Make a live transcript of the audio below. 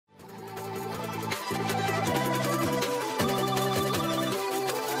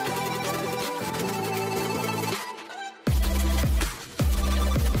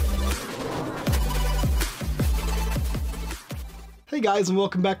guys, and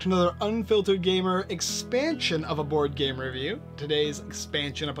welcome back to another Unfiltered Gamer expansion of a board game review. Today's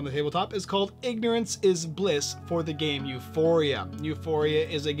expansion up on the tabletop is called Ignorance is Bliss for the game Euphoria. Euphoria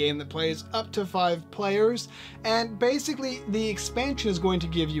is a game that plays up to 5 players, and basically the expansion is going to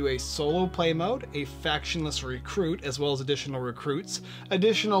give you a solo play mode, a factionless recruit, as well as additional recruits,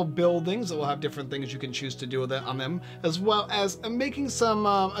 additional buildings that will have different things you can choose to do with it on them, as well as making some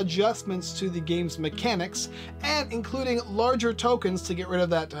adjustments to the game's mechanics, and including larger tokens to get rid of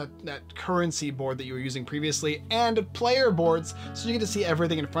that currency board that you were using previously, and player boards so you get to see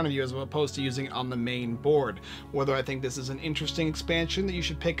everything in front of you as opposed to using it on the main board. Whether I think this is an interesting expansion that you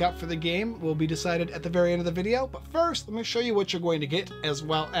should pick up for the game will be decided at the very end of the video, but first let me show you what you're going to get, as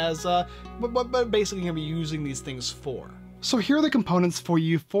well as what basically you're going to be using these things for. So here are the components for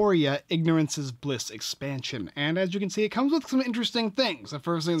Euphoria Ignorance is Bliss expansion, and as you can see, it comes with some interesting things. The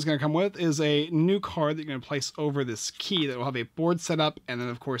first thing it's going to come with is a new card that you're going to place over this key that will have a board set up, and then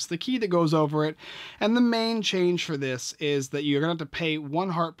of course the key that goes over it. And the main change for this is that you're going to have to pay 1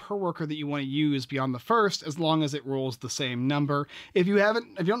 heart per worker that you want to use beyond the first, as long as it rolls the same number. If you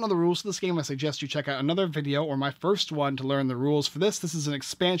don't know the rules of this game, I suggest you check out another video or my first one to learn the rules for this. This is an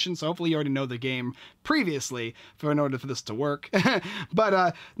expansion, so hopefully you already know the game previously in order for this to work.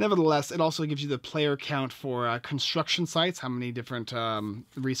 But nevertheless, it also gives you the player count for construction sites, how many different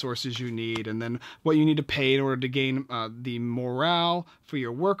resources you need, and then what you need to pay in order to gain the morale for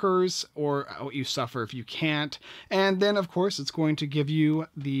your workers, or what you suffer if you can't. And then of course it's going to give you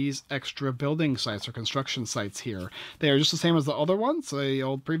these extra building sites or construction sites here. They are just the same as the other ones, the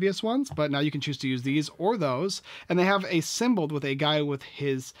old previous ones, but now you can choose to use these or those, and they have a symbol with a guy with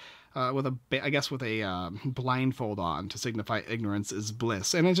his with a blindfold on to signify ignorance is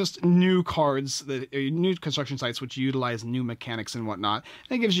bliss. And it's just new cards, new construction sites which utilize new mechanics and whatnot.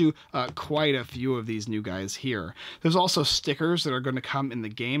 And it gives you quite a few of these new guys here. There's also stickers that are going to come in the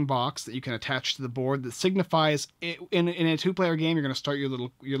game box that you can attach to the board that signifies in a 2-player game you're going to start your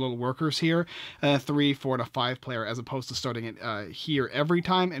little workers here, 3, 4 to 5 player, as opposed to starting it here every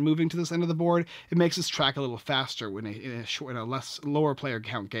time and moving to this end of the board. It makes this track a little faster in a lower player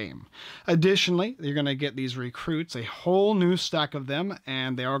count game. Additionally, you're going to get these recruits, a whole new stack of them,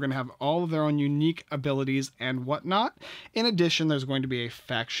 and they are going to have all of their own unique abilities and whatnot. In addition, there's going to be a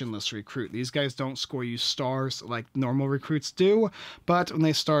factionless recruit. These guys don't score you stars like normal recruits do, but when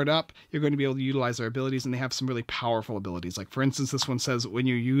they start up, you're going to be able to utilize their abilities, and they have some really powerful abilities. Like, for instance, this one says when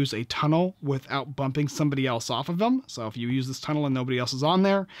you use a tunnel without bumping somebody else off of them, so if you use this tunnel and nobody else is on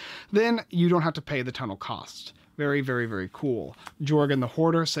there, then you don't have to pay the tunnel cost. Very, very, very cool. Jorgen the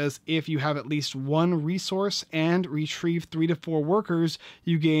Hoarder says if you have at least 1 resource and retrieve 3 to 4 workers,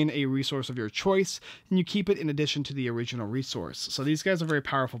 you gain a resource of your choice, and you keep it in addition to the original resource. So these guys are very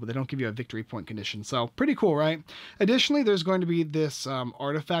powerful, but they don't give you a victory point condition. So pretty cool, right? Additionally, there's going to be this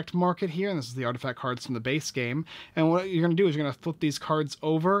artifact market here, and this is the artifact cards from the base game. And what you're going to do is you're going to flip these cards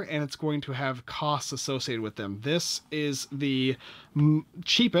over, and it's going to have costs associated with them. This is the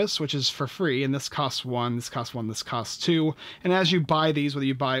cheapest, which is for free, and this costs 1, this costs 1, this costs 2. And as you buy these, whether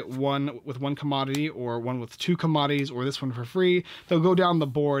you buy one with 1 commodity or one with 2 commodities, or this one for free, they'll go down the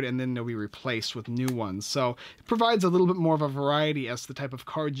board and then they'll be replaced with new ones. So it provides a little bit more of a variety as to the type of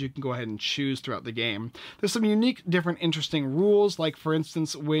cards you can go ahead and choose throughout the game. There's some unique, different, interesting rules, like for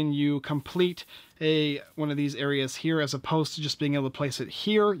instance, when you complete one of these areas here, as opposed to just being able to place it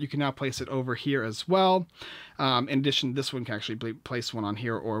here, you can now place it over here as well. In addition, this one can actually place one on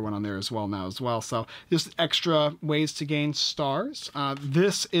here or one on there as well now as well. So just extra ways to gain stars.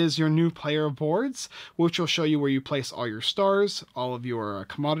 This is your new player boards, which will show you where you place all your stars, all of your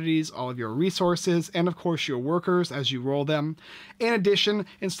commodities, all of your resources, and of course your workers as you roll them. In addition,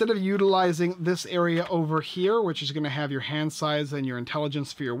 instead of utilizing this area over here, which is going to have your hand size and your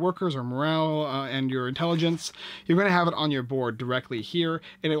intelligence for your workers, or morale and your intelligence, you're going to have it on your board directly here,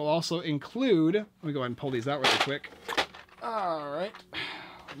 and it will also include, let me go ahead and pull these out really quick. All right,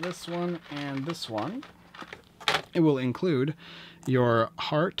 this one and this one. It will include your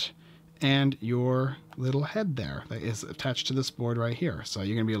heart and your little head there that is attached to this board right here. So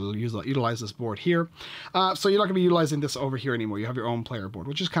you're going to be able to utilize this board here. So you're not going to be utilizing this over here anymore. You have your own player board,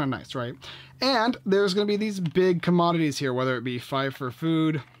 which is kind of nice, right? And there's going to be these big commodities here, whether it be 5 for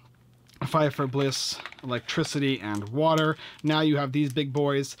food, 5 for bliss, electricity, and water. Now you have these big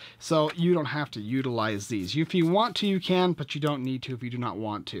boys, so you don't have to utilize these. If you want to, you can, but you don't need to if you do not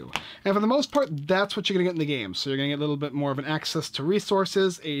want to. And for the most part, that's what you're going to get in the game. So you're going to get a little bit more of an access to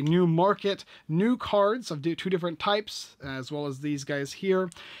resources, a new market, new cards of 2 different types, as well as these guys here,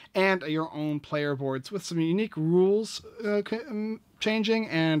 and your own player boards with some unique rules changing,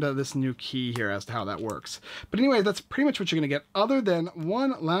 and this new key here as to how that works. But anyway, that's pretty much what you're going to get, other than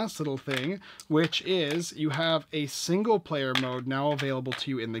one last little thing, which is you have a single player mode now available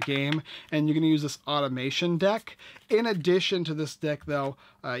to you in the game, and you're going to use this automation deck. In addition to this deck, though,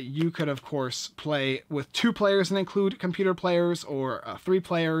 you could, of course, play with 2 players and include computer players, or 3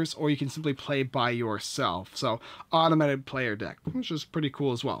 players, or you can simply play by yourself. So, automated player deck, which is pretty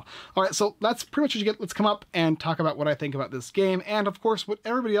cool as well. All right, so that's pretty much what you get. Let's come up and talk about what I think about this game, and of course, what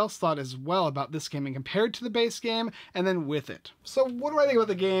everybody else thought as well about this game and compared to the base game, and then with it. So, what do I think about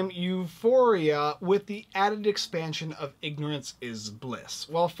the game Euphoria with the added expansion of Ignorance is Bliss?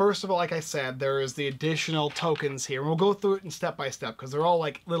 Well, first of all, like I said, there is the additional tokens here. We'll go through it in step by step because they're all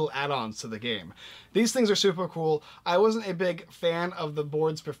like little add-ons to the game. These things are super cool. I wasn't a big fan of the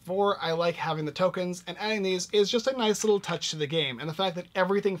boards before. I like having the tokens, and adding these is just a nice little touch to the game. And the fact that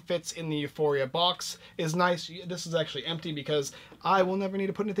everything fits in the Euphoria box is nice. This is actually empty because I will never need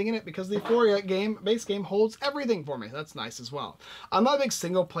to put anything in it because the Euphoria base game holds everything for me. That's nice as well. I'm not a big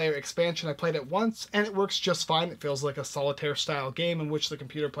single player expansion. I played it once and it works just fine. It feels like a solitaire style game in which the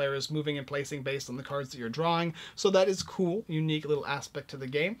computer player is moving and placing based on the cards that you're drawing. So that is cool, unique little aspect to the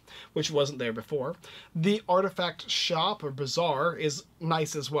game, which wasn't there before. The artifact shop or bazaar is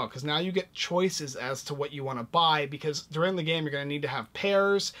nice as well because now you get choices as to what you want to buy, because during the game you're going to need to have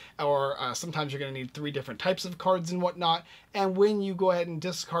pairs, or sometimes you're going to need 3 different types of cards and whatnot. And when you go ahead and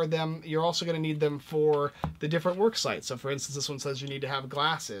discard them, you're also going to need them for the different work sites. So for instance, this one says you need to have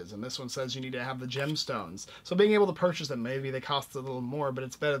glasses, and this one says you need to have the gemstones. So being able to purchase them, maybe they cost a little more, but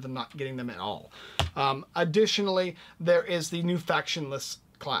it's better than not getting them at all. Additionally, there is the new factionless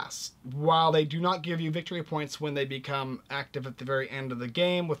class. While they do not give you victory points when they become active at the very end of the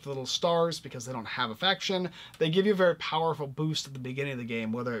game with the little stars because they don't have a faction, they give you a very powerful boost at the beginning of the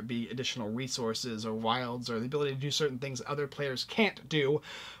game, whether it be additional resources or wilds or the ability to do certain things other players can't do,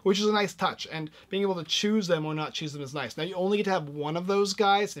 which is a nice touch. And being able to choose them or not choose them is nice. Now you only get to have one of those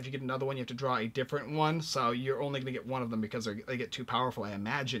guys. If you get another one, you have to draw a different one, so you're only going to get one of them because they get too powerful, I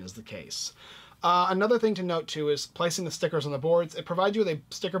imagine is the case. Another thing to note too is placing the stickers on the boards. It provides you with a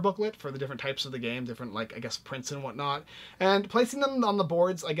sticker booklet for the different types of the game, different, like, I guess, prints and whatnot. And placing them on the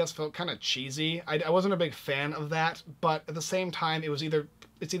boards, I guess, felt kind of cheesy. I wasn't a big fan of that, but at the same time, it's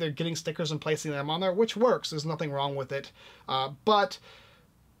either getting stickers and placing them on there, which works. There's nothing wrong with it. But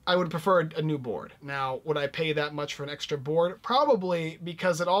I would prefer a new board. Now, would I pay that much for an extra board? Probably,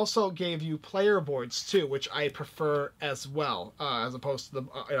 because it also gave you player boards too, which I prefer as well, as opposed to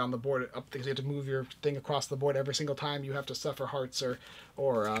on the board up, because you have to move your thing across the board every single time you have to suffer hearts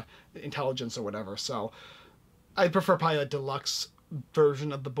or intelligence or whatever. So I prefer probably a deluxe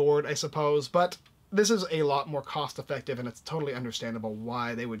version of the board, I suppose, but this is a lot more cost effective, and it's totally understandable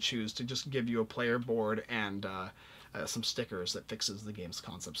why they would choose to just give you a player board and some stickers that fixes the game's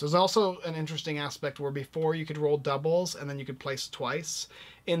concepts. There's also an interesting aspect where before you could roll doubles and then you could place twice.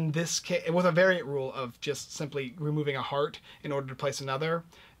 In this case, with a variant rule of just simply removing a heart in order to place another.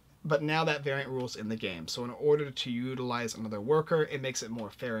 But now that variant rule is in the game. So in order to utilize another worker, it makes it more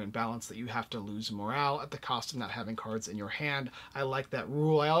fair and balanced that you have to lose morale at the cost of not having cards in your hand. I like that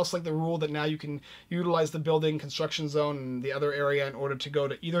rule. I also like the rule that now you can utilize the building construction zone and the other area in order to go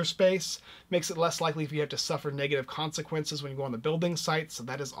to either space. Makes it less likely if you have to suffer negative consequences when you go on the building site, so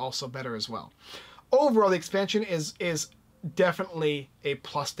that is also better as well. Overall, the expansion is definitely a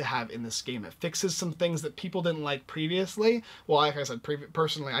plus to have in this game. It fixes some things that people didn't like previously. Well, like I said,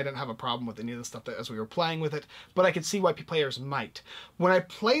 personally, I didn't have a problem with any of the stuff as we were playing with it, but I could see why players might. When I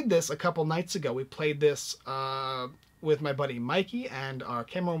played this a couple nights ago, we played this with my buddy Mikey and our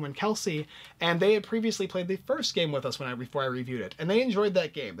camerawoman Kelsey, and they had previously played the first game with us before I reviewed it, and they enjoyed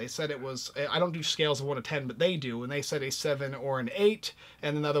that game. They said it was, I don't do scales of 1 to 10, but they do, and they said a 7 or an 8,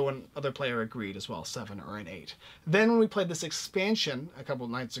 and other player agreed as well, 7 or an 8. Then when we played this expansion a couple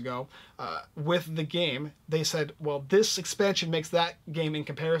nights ago with the game, they said, well, this expansion makes that game in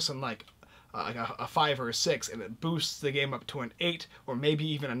comparison like a 5 or a 6, and it boosts the game up to an 8 or maybe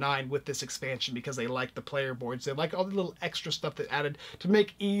even a 9 with this expansion because they like the player boards. They like all the little extra stuff that added to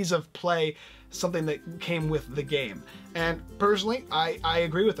make ease of play something that came with the game. And personally, I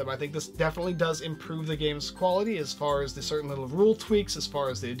agree with them. I think this definitely does improve the game's quality as far as the certain little rule tweaks, as far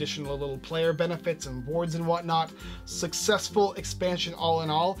as the additional little player benefits and boards and whatnot. Successful expansion all in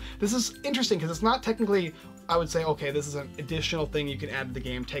all. This is interesting because it's not technically, I would say, okay, this is an additional thing you can add to the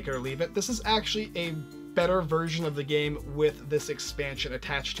game, take it or leave it. This is actually a better version of the game with this expansion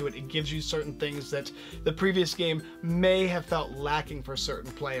attached to it. It gives you certain things that the previous game may have felt lacking for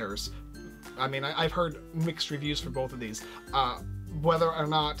certain players. I mean, I've heard mixed reviews for both of these. Whether or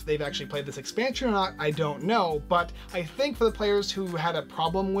not they've actually played this expansion or not, I don't know, but I think for the players who had a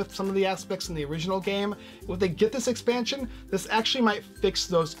problem with some of the aspects in the original game, if they get this expansion, this actually might fix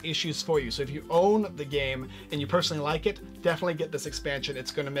those issues for you. So if you own the game and you personally like it, definitely get this expansion.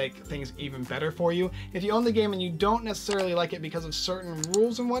 It's going to make things even better for you. If you own the game and you don't necessarily like it because of certain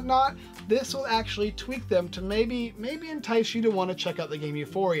rules and whatnot, this will actually tweak them to maybe entice you to want to check out the game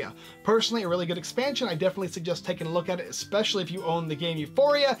Euphoria. Personally, a really good expansion. I definitely suggest taking a look at it, especially if you own the game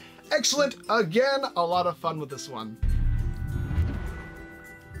Euphoria. Excellent. Again, a lot of fun with this one.